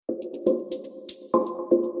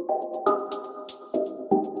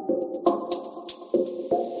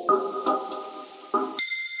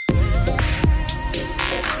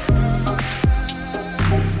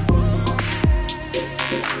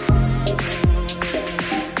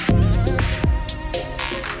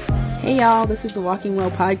Hey y'all, this is the Walking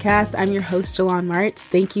Well podcast. I'm your host, Jalon Martz.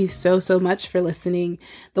 Thank you so much for listening.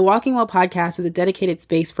 The Walking Well podcast is a dedicated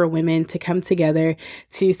space for women to come together,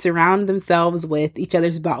 to surround themselves with each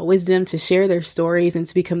other's about wisdom, to share their stories, and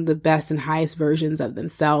to become the best and highest versions of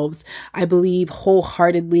themselves. I believe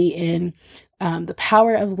wholeheartedly in the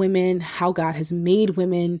power of women, how God has made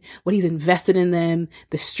women, what he's invested in them,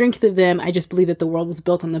 the strength of them. I just believe that the world was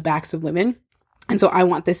built on the backs of women. And so I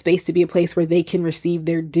want this space to be a place where they can receive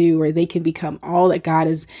their due, or they can become all that God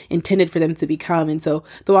has intended for them to become. And so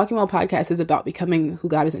the Walking Well podcast is about becoming who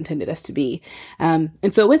God has intended us to be. And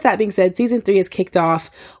so with that being said, season 3 has kicked off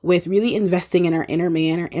with really investing in our inner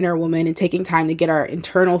man, our inner woman, and taking time to get our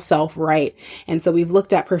internal self right. And so we've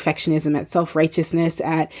looked at perfectionism, at self-righteousness,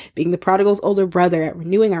 at being the prodigal's older brother, at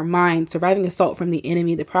renewing our mind, surviving assault from the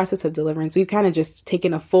enemy, the process of deliverance. We've kind of just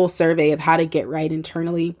taken a full survey of how to get right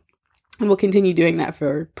internally. And we'll continue doing that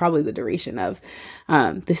for probably the duration of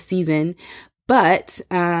this season. But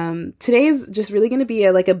today is just really going to be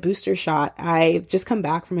like a booster shot. I've just come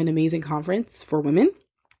back from an amazing conference for women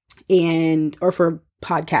or for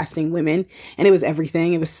podcasting women. And it was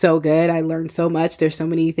everything. It was so good. I learned so much. There's so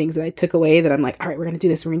many things that I took away that I'm like, all right, we're going to do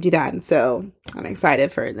this. We're going to do that. And so I'm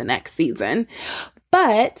excited for the next season.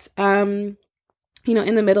 But, in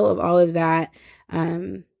the middle of all of that,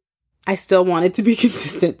 I still wanted to be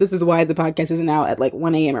consistent. This is why the podcast isn't out at like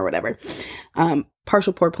 1 a.m. or whatever.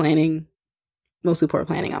 Partial poor planning, mostly poor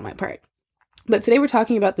planning on my part. But today we're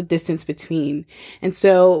talking about the distance between. And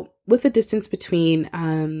so with the distance between,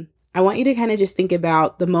 I want you to kind of just think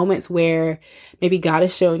about the moments where maybe God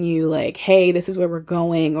has shown you like, hey, this is where we're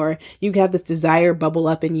going, or you have this desire bubble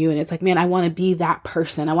up in you. And it's like, man, I want to be that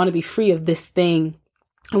person. I want to be free of this thing.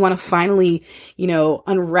 I want to finally,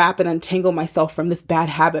 unwrap and untangle myself from this bad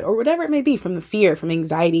habit or whatever it may be, from the fear, from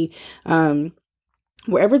anxiety,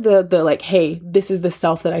 wherever the like, hey, this is the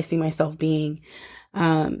self that I see myself being.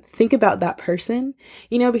 Think about that person,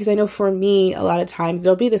 because I know for me, a lot of times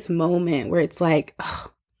there'll be this moment where it's like, I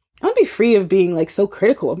want to be free of being like so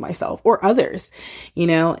critical of myself or others,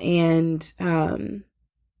 and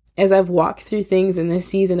as I've walked through things in this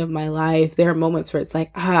season of my life, there are moments where it's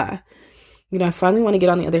like, I finally want to get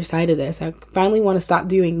on the other side of this. I finally want to stop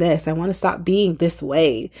doing this. I want to stop being this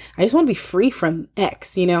way. I just want to be free from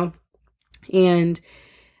X, and,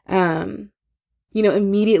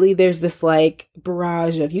 immediately there's this like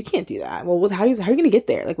barrage of, you can't do that. Well, how are you going to get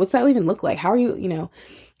there? Like, what's that even look like? How are you,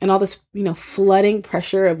 and all this, flooding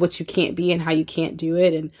pressure of what you can't be and how you can't do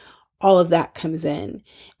it. And all of that comes in,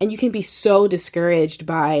 and you can be so discouraged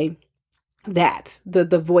by that,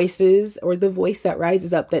 the voices, or the voice that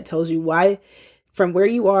rises up that tells you why from where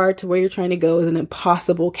you are to where you're trying to go is an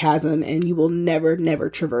impossible chasm and you will never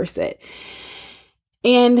traverse it.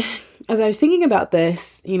 And as I was thinking about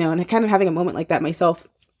this, and kind of having a moment like that myself,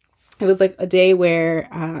 it was like a day where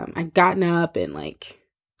I'd gotten up and like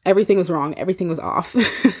everything was wrong. Everything was off.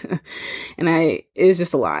 And it was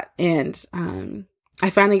just a lot. And I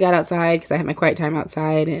finally got outside because I had my quiet time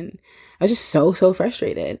outside, and I was just so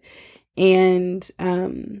frustrated. And,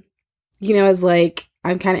 I was like,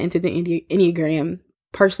 I'm kind of into the Enneagram,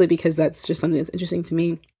 partially because that's just something that's interesting to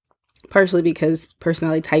me, partially because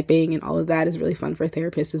personality typing and all of that is really fun for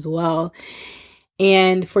therapists as well.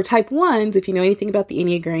 And for type 1s, if you know anything about the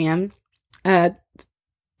Enneagram,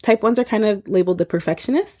 type 1s are kind of labeled the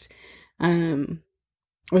perfectionist, or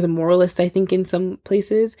the moralist, I think, in some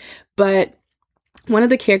places. But one of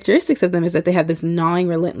the characteristics of them is that they have this gnawing,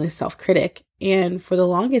 relentless self-critic. And for the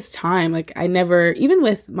longest time, like I never, even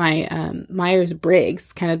with my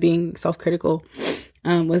Myers-Briggs, kind of being self-critical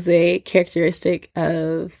was a characteristic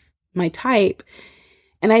of my type.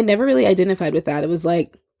 And I never really identified with that. It was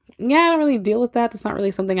like, yeah, I don't really deal with that. That's not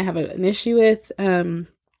really something I have an issue with.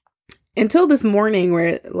 Until this morning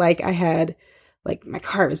where like I had, like my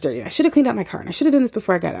car was dirty. I should have cleaned out my car, and I should have done this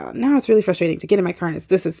before I got out. Now it's really frustrating to get in my car and it's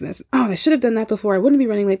this. Oh, I should have done that before. I wouldn't be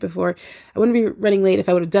running late before. I wouldn't be running late if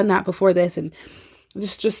I would have done that before this. And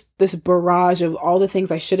just this barrage of all the things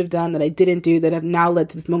I should have done that I didn't do that have now led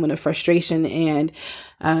to this moment of frustration. And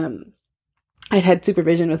I had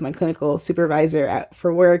supervision with my clinical supervisor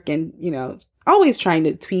for work, and, always trying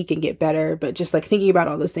to tweak and get better, but just like thinking about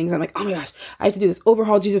all those things, I'm like, oh my gosh, I have to do this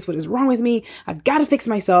overhaul. Jesus, what is wrong with me? I've got to fix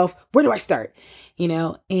myself. Where do I start?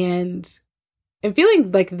 And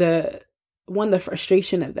feeling like the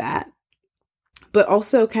frustration of that, but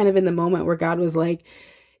also kind of in the moment where God was like,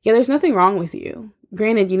 yeah, there's nothing wrong with you.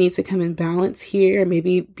 Granted, you need to come in balance here,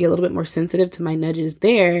 maybe be a little bit more sensitive to my nudges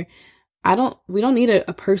there. We don't need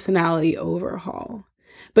a personality overhaul.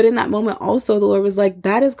 But in that moment also, the Lord was like,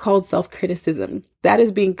 that is called self-criticism. That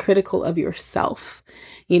is being critical of yourself,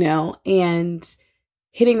 and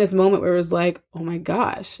hitting this moment where it was like, oh my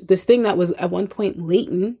gosh, this thing that was at one point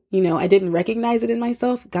latent, I didn't recognize it in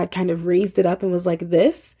myself. God kind of raised it up and was like,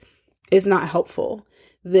 this is not helpful.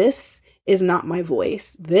 This is not my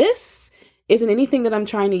voice. This isn't anything that I'm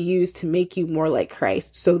trying to use to make you more like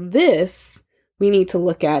Christ. So this we need to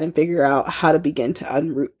look at and figure out how to begin to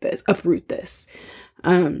uproot this.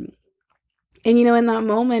 And in that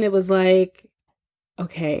moment, it was like,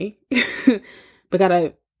 okay, but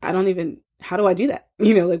God, how do I do that?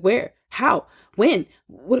 Like where, how, when,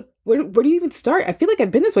 where do you even start? I feel like I've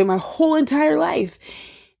been this way my whole entire life.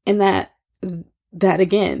 And that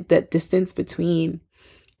again, that distance between,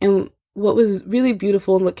 and what was really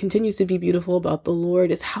beautiful and what continues to be beautiful about the Lord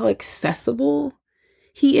is how accessible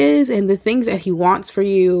he is, and the things that he wants for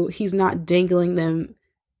you, he's not dangling them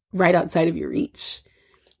right outside of your reach.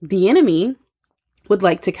 The enemy would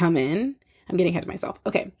like to come in. I'm getting ahead of myself.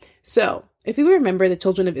 Okay. So if we remember the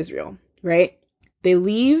children of Israel, right? They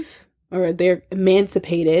leave, or they're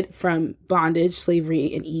emancipated from bondage, slavery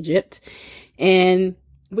in Egypt, and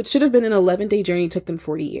what should have been an 11-day journey took them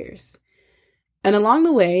 40 years. And along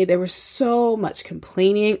the way, there was so much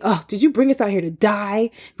complaining. Oh, did you bring us out here to die?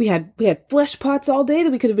 We had flesh pots all day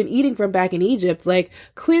that we could have been eating from back in Egypt. Like,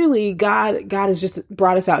 clearly God has just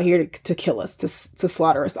brought us out here to kill us, to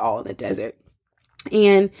slaughter us all in the desert.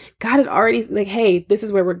 And God had already like, hey, this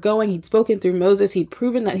is where we're going. He'd spoken through Moses. He'd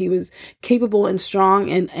proven that he was capable and strong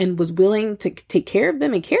and was willing to take care of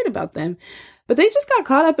them and cared about them. But they just got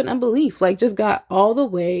caught up in unbelief, like just got all the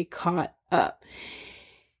way caught up.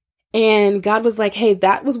 And God was like, hey,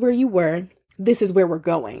 that was where you were. This is where we're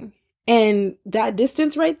going. And that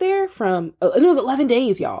distance right there and it was 11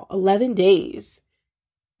 days, y'all, 11 days.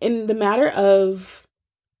 In the matter of,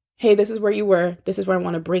 hey, this is where you were. This is where I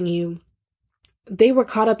want to bring you. They were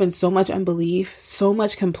caught up in so much unbelief, so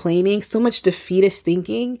much complaining, so much defeatist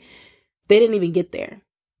thinking. They didn't even get there.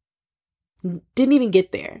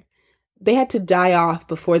 They had to die off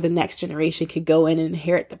before the next generation could go in and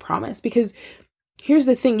inherit the promise. Because here's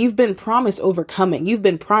the thing, you've been promised overcoming. You've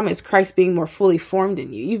been promised Christ being more fully formed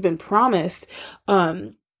in you. You've been promised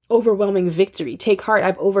overwhelming victory. Take heart,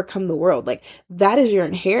 I've overcome the world. Like, that is your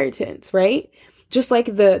inheritance, right? Just like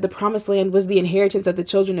the promised land was the inheritance of the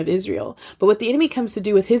children of Israel. But what the enemy comes to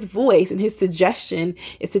do with his voice and his suggestion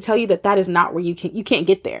is to tell you that is not where you can't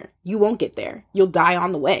get there. You won't get there. You'll die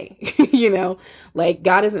on the way. Like,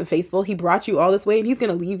 God isn't faithful. He brought you all this way and he's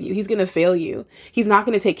going to leave you. He's going to fail you. He's not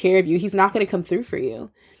going to take care of you. He's not going to come through for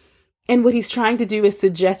you. And what he's trying to do is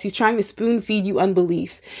he's trying to spoon feed you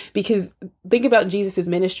unbelief. Because think about Jesus's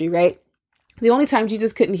ministry, right? The only time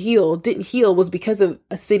Jesus didn't heal was because of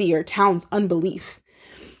a city or town's unbelief.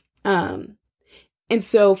 And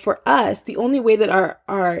so for us, the only way that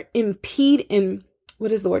our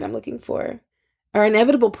what is the word I'm looking for? Our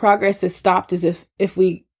inevitable progress is stopped is if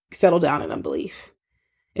we settle down in unbelief.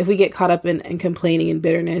 If we get caught up in complaining and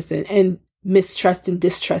bitterness and mistrust and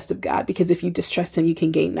distrust of God, because if you distrust him, you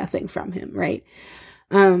can gain nothing from him, right?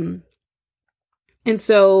 And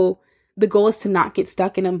so the goal is to not get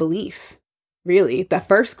stuck in unbelief. Really, the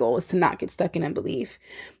first goal is to not get stuck in unbelief.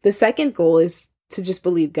 The second goal is to just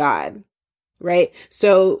believe God, right?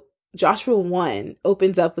 So Joshua 1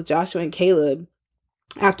 opens up with Joshua and Caleb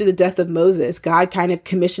after the death of Moses, God kind of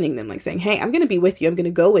commissioning them, like saying, hey, I'm going to be with you. I'm going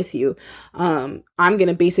to go with you. I'm going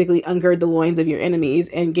to basically ungird the loins of your enemies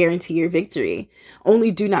and guarantee your victory.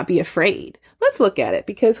 Only do not be afraid. Let's look at it,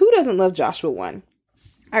 because who doesn't love Joshua 1?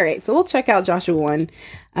 All right, so we'll check out Joshua 1.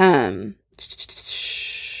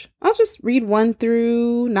 I'll just read 1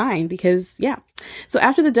 through 9 because, yeah. So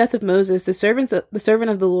after the death of Moses, the servant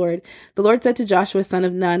of the Lord said to Joshua, son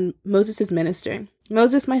of Nun, Moses' minister,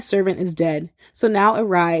 Moses, my servant, is dead. So now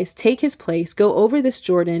arise, take his place, go over this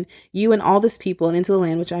Jordan, you and all this people, and into the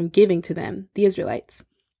land which I am giving to them, the Israelites.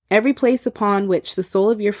 Every place upon which the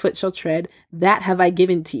sole of your foot shall tread, that have I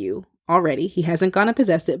given to you already. He hasn't gone and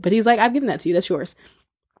possessed it, but he's like, I've given that to you. That's yours.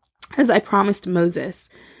 As I promised Moses.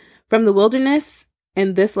 From the wilderness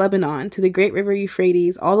and this Lebanon to the great river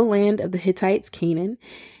Euphrates, all the land of the Hittites, Canaan,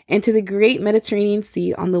 and to the great Mediterranean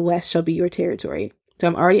Sea on the west shall be your territory. So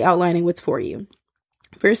I'm already outlining what's for you.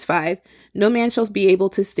 Verse 5, no man shall be able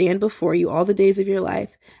to stand before you all the days of your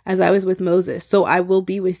life, as I was with Moses, so I will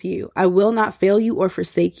be with you. I will not fail you or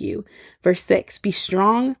forsake you. Verse 6, be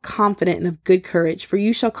strong, confident, and of good courage, for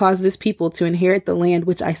you shall cause this people to inherit the land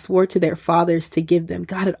which I swore to their fathers to give them.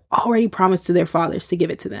 God had already promised to their fathers to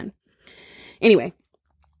give it to them. Anyway,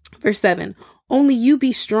 verse 7, Only you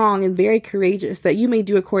be strong and very courageous, that you may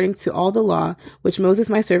do according to all the law which Moses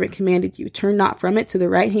my servant commanded you. Turn not from it to the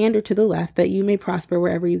right hand or to the left, that you may prosper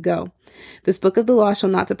wherever you go. This book of the law shall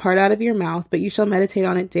not depart out of your mouth, but you shall meditate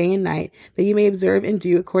on it day and night, that you may observe and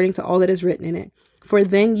do according to all that is written in it. For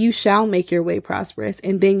then you shall make your way prosperous,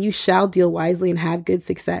 and then you shall deal wisely and have good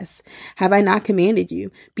success. Have I not commanded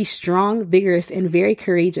you? Be strong, vigorous, and very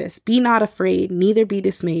courageous. Be not afraid, neither be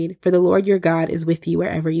dismayed, for the Lord your God is with you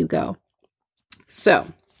wherever you go. So,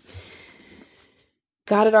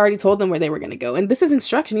 God had already told them where they were going to go. And this is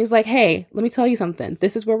instruction. He's like, hey, let me tell you something.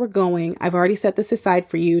 This is where we're going. I've already set this aside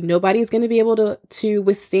for you. Nobody's going to be able to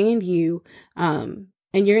withstand you. And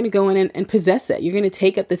you're going to go in and possess it. You're going to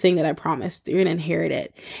take up the thing that I promised. You're going to inherit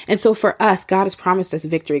it. And so for us, God has promised us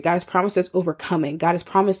victory. God has promised us overcoming. God has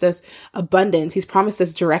promised us abundance. He's promised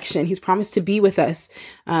us direction. He's promised to be with us.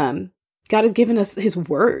 God has given us his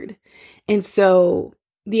word. And so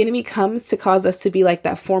the enemy comes to cause us to be like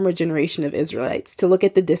that former generation of Israelites, to look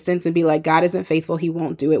at the distance and be like, God isn't faithful. He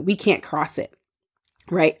won't do it. We can't cross it.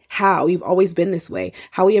 Right? How? You've always been this way.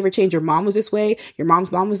 How will you ever change? Your mom was this way. Your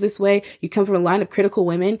mom's mom was this way. You come from a line of critical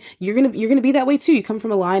women. You're going to be that way too. You come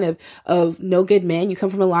from a line of no good men. You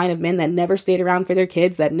come from a line of men that never stayed around for their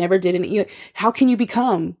kids, that never did any. How can you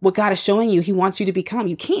become what God is showing you he wants you to become?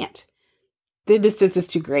 You can't. The distance is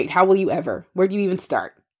too great. How will you ever? Where do you even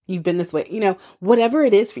start? You've been this way, whatever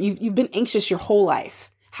it is for you, you've been anxious your whole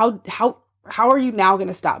life. How are you now going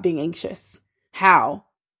to stop being anxious? How?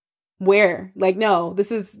 Where? Like, no,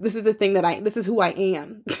 this is a thing this is who I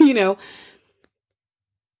am,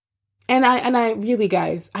 And I really,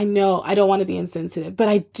 guys, I know I don't want to be insensitive, but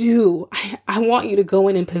I do. I want you to go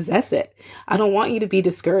in and possess it. I don't want you to be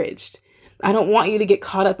discouraged. I don't want you to get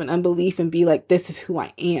caught up in unbelief and be like, this is who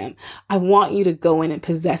I am. I want you to go in and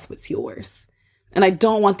possess what's yours. And I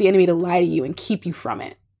don't want the enemy to lie to you and keep you from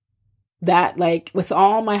it. That, like, with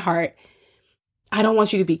all my heart, I don't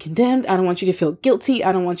want you to be condemned. I don't want you to feel guilty.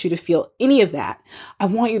 I don't want you to feel any of that. I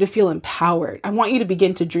want you to feel empowered. I want you to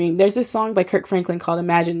begin to dream. There's this song by Kirk Franklin called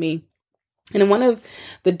Imagine Me. And in one of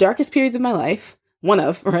the darkest periods of my life,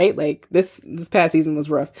 right? Like this past season was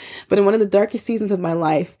rough. But in one of the darkest seasons of my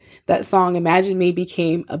life, that song, Imagine Me,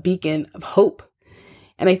 became a beacon of hope.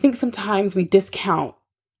 And I think sometimes we discount,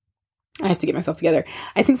 I have to get myself together.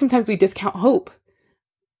 I think sometimes we discount hope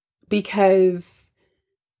because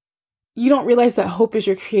you don't realize that hope is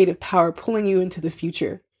your creative power pulling you into the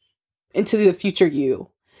future you.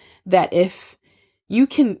 That if you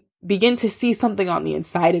can begin to see something on the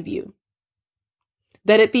inside of you,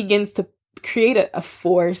 that it begins to create a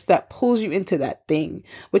force that pulls you into that thing,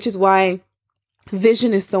 which is why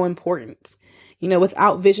vision is so important.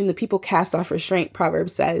 Without vision, the people cast off restraint,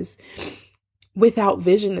 Proverbs says. Without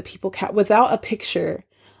vision, without a picture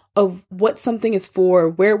of what something is for,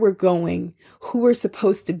 where we're going, who we're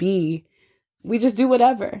supposed to be, we just do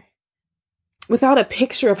whatever. Without a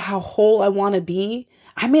picture of how whole I want to be,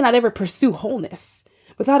 I may not ever pursue wholeness.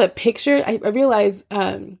 Without a picture, I realize,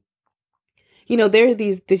 there are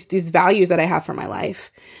these values that I have for my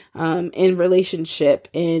life, in relationship,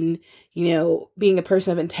 in, being a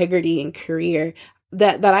person of integrity and career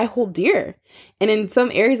that I hold dear. And in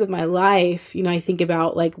some areas of my life, I think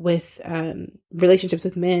about like with, relationships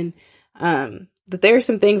with men, that there are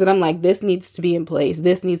some things that I'm like, this needs to be in place.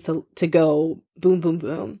 This needs to go boom, boom,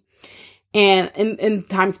 boom. And in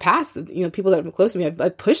times past, people that have been close to me,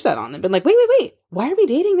 I've pushed that on them, been like, wait, why are we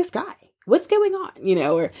dating this guy? What's going on?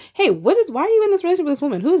 Or, hey, why are you in this relationship with this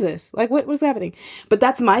woman? Who is this? Like, what's happening? But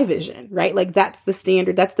that's my vision, right? Like, that's the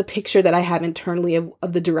standard. That's the picture that I have internally of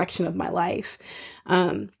the direction of my life.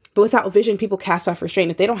 But without vision, people cast off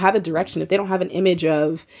restraint. If they don't have a direction, if they don't have an image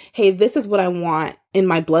of, hey, this is what I want in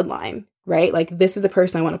my bloodline, right? Like, this is the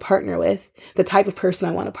person I want to partner with, the type of person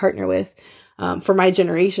I want to partner with, for my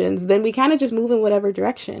generations, then we kind of just move in whatever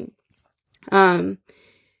direction. But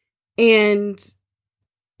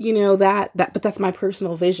that's my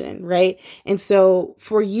personal vision, right? And so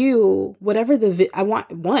for you, whatever I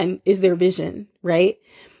want, one, is their vision, right?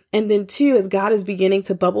 And then two, as God is beginning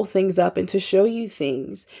to bubble things up and to show you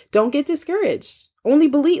things, don't get discouraged. Only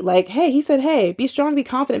believe, like, hey, he said, hey, be strong, be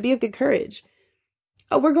confident, be of good courage.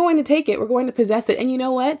 Oh, we're going to take it. We're going to possess it. And you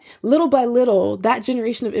know what? Little by little, that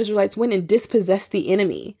generation of Israelites went and dispossessed the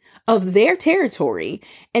enemy of their territory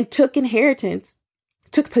and took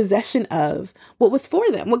possession of what was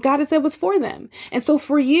for them, what God has said was for them. And so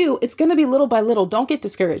for you, it's going to be little by little. Don't get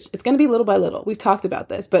discouraged. It's going to be little by little. We've talked about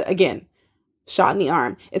this, but again, shot in the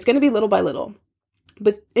arm. It's going to be little by little.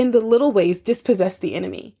 But in the little ways, dispossess the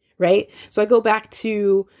enemy, right? So I go back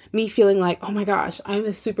to me feeling like, oh my gosh, I'm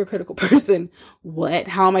a super critical person. What?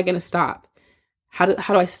 How am I going to stop? How do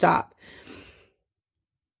I stop?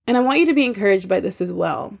 And I want you to be encouraged by this as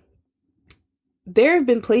well. There have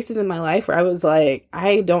been places in my life where I was like,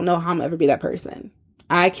 I don't know how I'm ever be that person.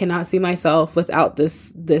 I cannot see myself without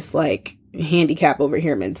this like handicap over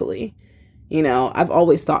here mentally. You know, I've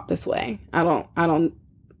always thought this way. I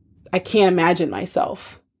can't imagine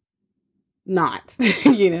myself not,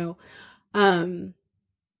 you know.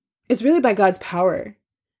 It's really by God's power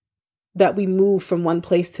that we move from one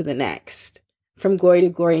place to the next, from glory to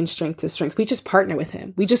glory and strength to strength. We just partner with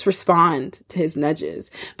him. We just respond to his nudges.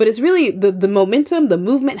 But it's really the momentum, the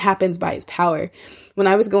movement happens by his power. When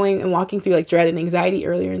I was going and walking through like dread and anxiety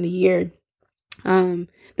earlier in the year, there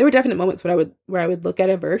were definite moments where I would look at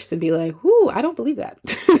a verse and be like, "Whoo, I don't believe that."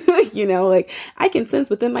 You know, like I can sense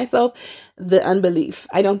within myself the unbelief.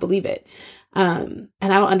 I don't believe it. And I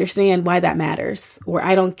don't understand why that matters, or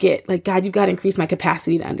I don't get like, God, you've got to increase my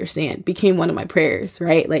capacity to understand became one of my prayers,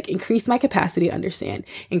 right? Like increase my capacity to understand,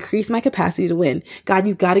 increase my capacity to win. God,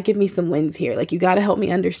 you've got to give me some wins here. Like you got to help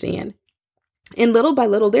me understand. And little by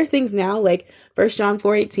little, there are things now like 1 John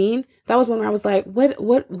 4:18. That was one where I was like,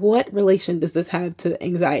 what relation does this have to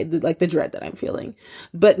anxiety, like the dread that I'm feeling?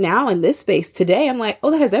 But now in this space today, I'm like,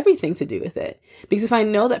 oh, that has everything to do with it. Because if I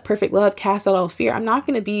know that perfect love casts out all fear, I'm not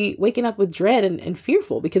going to be waking up with dread and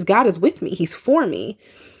fearful because God is with me. He's for me.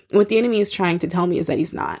 And what the enemy is trying to tell me is that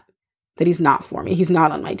he's not for me. He's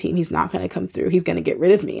not on my team. He's not going to come through. He's going to get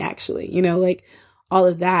rid of me, actually, you know, like all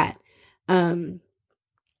of that.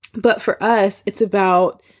 But for us, it's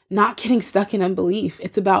about not getting stuck in unbelief.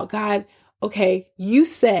 It's about, God, okay, you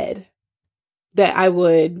said that I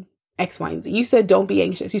would X, Y, and Z. You said, don't be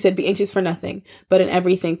anxious. You said, be anxious for nothing, but in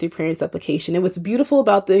everything through prayer and supplication. And what's beautiful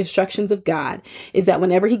about the instructions of God is that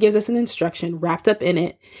whenever he gives us an instruction, wrapped up in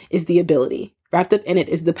it is the ability, wrapped up in it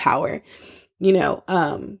is the power. You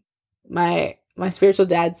know, my spiritual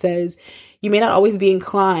dad says, you may not always be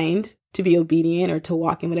inclined to be obedient or to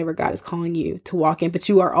walk in whatever God is calling you to walk in, but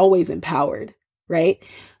you are always empowered, right?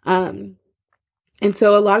 And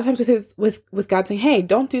so a lot of times with God saying, hey,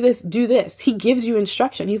 don't do this, do this. He gives you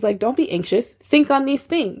instruction. He's like, don't be anxious. Think on these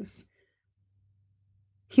things.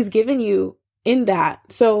 He's given you in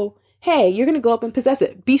that. So, hey, you're going to go up and possess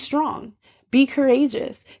it. Be strong. Be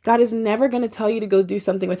courageous. God is never going to tell you to go do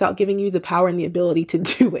something without giving you the power and the ability to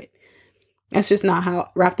do it. That's just not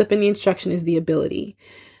how wrapped up in the instruction is the ability.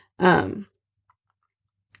 And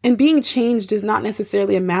being changed is not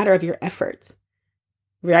necessarily a matter of your efforts,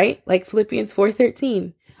 right? Like Philippians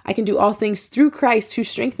 4:13, I can do all things through Christ who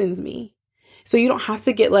strengthens me. So you don't have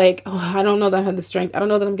to get like, oh, I don't know that I have the strength. I don't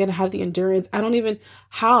know that I'm going to have the endurance. I don't even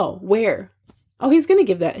how, where. Oh, he's going to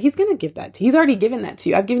give that. He's going to give that to you. He's already given that to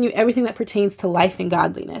you. I've given you everything that pertains to life and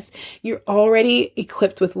godliness. You're already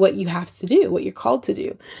equipped with what you have to do, what you're called to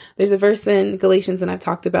do. There's a verse in Galatians, and I've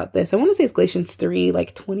talked about this. I want to say it's Galatians 3,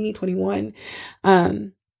 like 20, 21.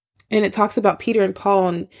 And it talks about Peter and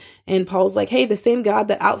Paul, and Paul's like, hey, the same God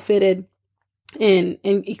that outfitted and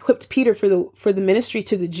equipped Peter for the ministry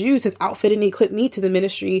to the Jews has outfitted and equipped me to the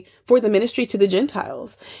ministry to the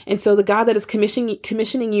Gentiles. And so the God that is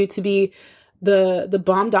commissioning you to be the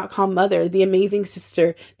bomb.com mother, the amazing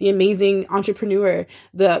sister, the amazing entrepreneur,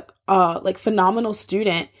 the like phenomenal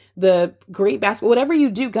student, the great basketball, whatever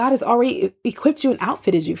you do, God has already equipped you and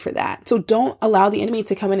outfitted you for that. So don't allow the enemy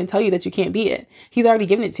to come in and tell you that you can't be it. He's already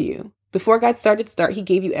given it to you. Before God started, he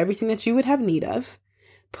gave you everything that you would have need of.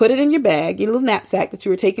 Put it in your bag, your little knapsack that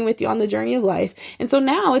you were taking with you on the journey of life. And so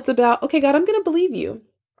now it's about, okay, God, I'm going to believe you.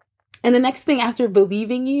 And the next thing after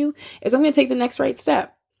believing you is I'm going to take the next right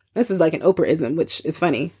step. This is like an Oprah-ism, which is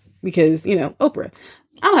funny because, you know, Oprah.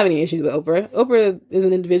 I don't have any issues with Oprah. Oprah is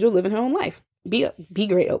an individual living her own life. Be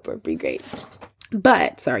great, Oprah. Be great.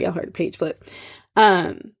 But, sorry, y'all heard a page flip.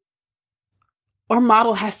 Our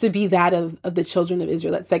model has to be that of the children of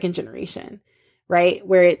Israel, that second generation, right?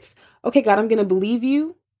 Where it's, okay, God, I'm going to believe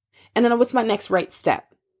you. And then what's my next right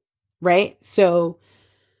step, right? So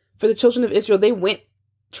for the children of Israel, they went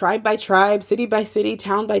tribe by tribe, city by city,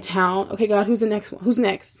 town by town. Okay, God, who's the next one? Who's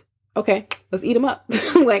next? Okay, let's eat them up.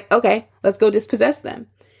 Like, okay, let's go dispossess them.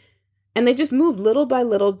 And they just moved little by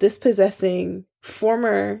little, dispossessing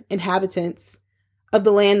former inhabitants of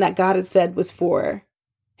the land that God had said was for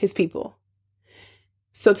his people.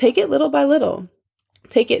 So take it little by little.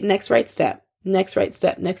 Take it next right step, next right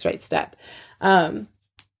step, next right step.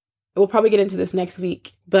 We'll probably get into this next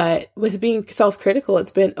week, but with being self-critical,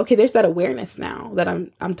 it's been, okay, there's that awareness now that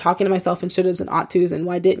I'm talking to myself in should-haves and ought-tos and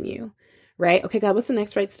why didn't you, right? Okay, God, what's the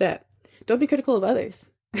next right step? Don't be critical of others.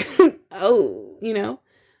 Oh, you know?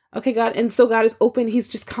 Okay, God. And so God is open. He's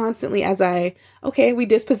just constantly we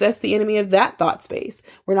dispossess the enemy of that thought space.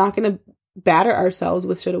 We're not going to batter ourselves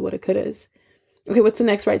with shoulda, woulda, couldas. Okay, what's the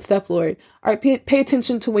next right step, Lord? All right, pay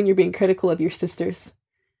attention to when you're being critical of your sisters,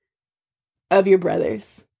 of your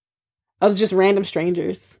brothers, of just random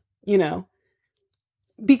strangers, you know.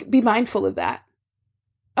 Be mindful of that.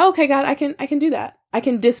 Okay, God, I can do that. I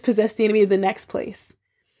can dispossess the enemy of the next place.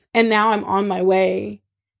 And now I'm on my way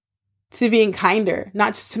to being kinder,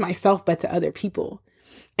 not just to myself, but to other people.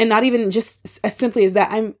 And not even just as simply as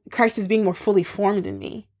that, Christ is being more fully formed in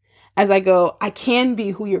me. As I go, I can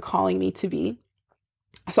be who you're calling me to be.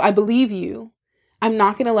 So I believe you. I'm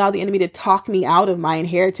not going to allow the enemy to talk me out of my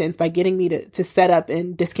inheritance by getting me to set up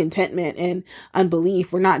in discontentment and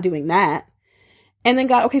unbelief. We're not doing that. And then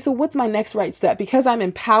God, okay, so what's my next right step? Because I'm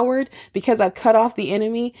empowered, because I've cut off the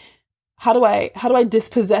enemy, how do I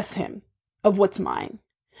dispossess him of what's mine?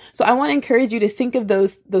 So I want to encourage you to think of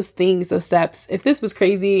those things, those steps. If this was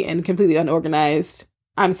crazy and completely unorganized,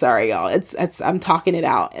 I'm sorry, y'all. I'm talking it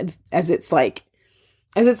out as it's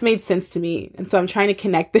made sense to me. And so I'm trying to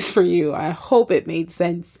connect this for you. I hope it made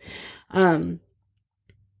sense. But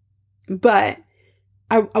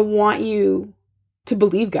I want you to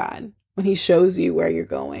believe God when he shows you where you're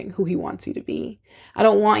going, who he wants you to be. I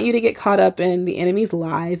don't want you to get caught up in the enemy's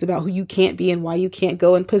lies about who you can't be and why you can't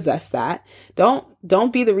go and possess that.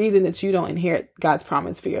 Don't be the reason that you don't inherit God's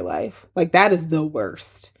promise for your life. Like, that is the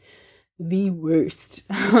worst. The worst.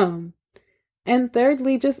 And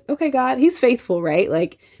thirdly, just, okay, God, he's faithful, right?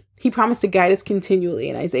 Like, he promised to guide us continually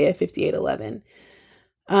in Isaiah 58:11.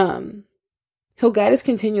 He'll guide us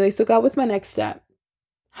continually. So God, what's my next step?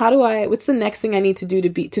 What's the next thing I need to do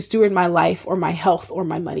to steward my life or my health or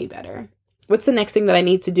my money better? What's the next thing that I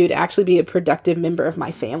need to do to actually be a productive member of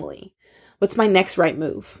my family? What's my next right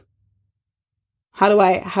move? How do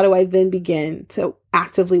I then begin to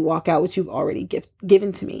actively walk out what you've already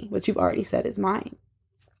given to me, what you've already said is mine?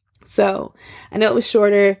 So I know it was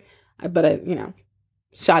shorter, but I,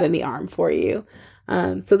 shot in the arm for you.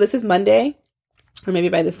 So this is Monday, or maybe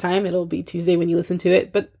by this time it'll be Tuesday when you listen to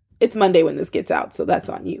it, but it's Monday when this gets out, so that's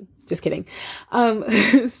on you. Just kidding.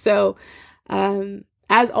 As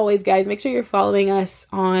always, guys, make sure you're following us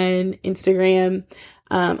on Instagram.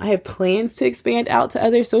 I have plans to expand out to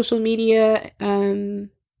other social media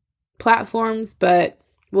platforms, but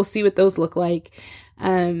we'll see what those look like.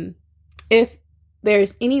 If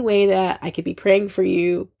there's any way that I could be praying for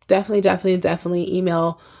you, definitely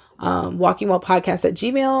email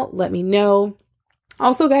walkingwellpodcast@gmail.com. Let me know.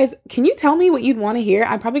 Also, guys, can you tell me what you'd want to hear?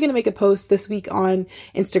 I'm probably going to make a post this week on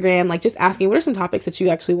Instagram, like just asking what are some topics that you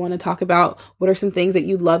actually want to talk about? What are some things that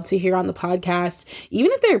you'd love to hear on the podcast?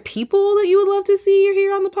 Even if there are people that you would love to see or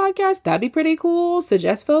hear on the podcast, that'd be pretty cool.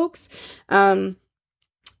 Suggest folks. And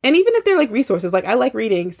even if they're like resources, like I like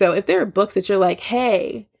reading. So if there are books that you're like,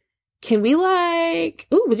 hey, can we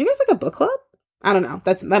would you guys like a book club? I don't know.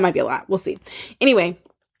 That might be a lot. We'll see. Anyway,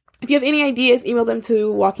 if you have any ideas, email them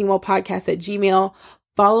to walkingwellpodcast@gmail.com.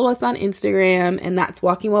 Follow us on Instagram, and that's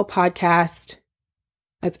Walking Well Podcast.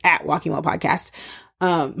 That's at Walking Well Podcast.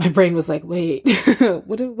 My brain was like, wait,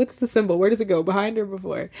 what's the symbol? Where does it go? Behind or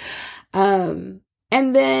before? And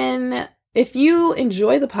then if you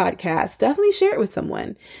enjoy the podcast, definitely share it with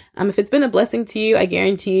someone. If it's been a blessing to you, I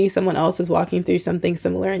guarantee someone else is walking through something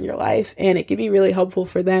similar in your life, and it could be really helpful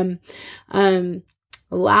for them.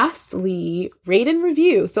 Lastly, rate and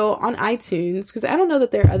review. So on iTunes, because I don't know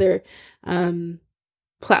that there are other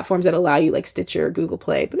platforms that allow you, like Stitcher or Google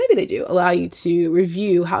Play, but maybe they do allow you to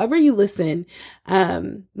review however you listen.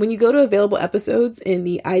 When you go to available episodes in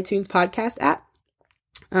the iTunes podcast app,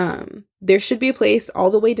 there should be a place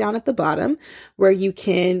all the way down at the bottom where you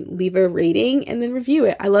can leave a rating and then review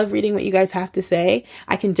it. I love reading what you guys have to say.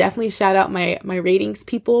 I can definitely shout out my ratings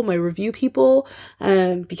people, my review people,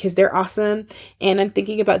 because they're awesome. And I'm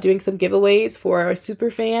thinking about doing some giveaways for our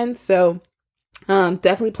super fans. So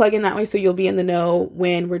definitely plug in that way so you'll be in the know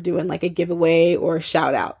when we're doing like a giveaway or a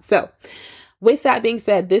shout out. So with that being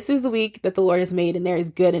said, this is the week that the Lord has made and there is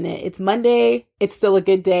good in it. It's Monday. It's still a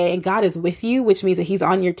good day and God is with you, which means that he's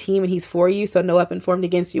on your team and he's for you. So no weapon formed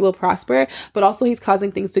against you will prosper, but also he's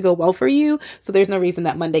causing things to go well for you. So there's no reason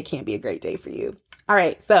that Monday can't be a great day for you. All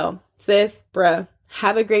right. So sis, bruh,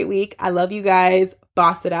 have a great week. I love you guys.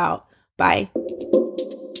 Boss it out. Bye.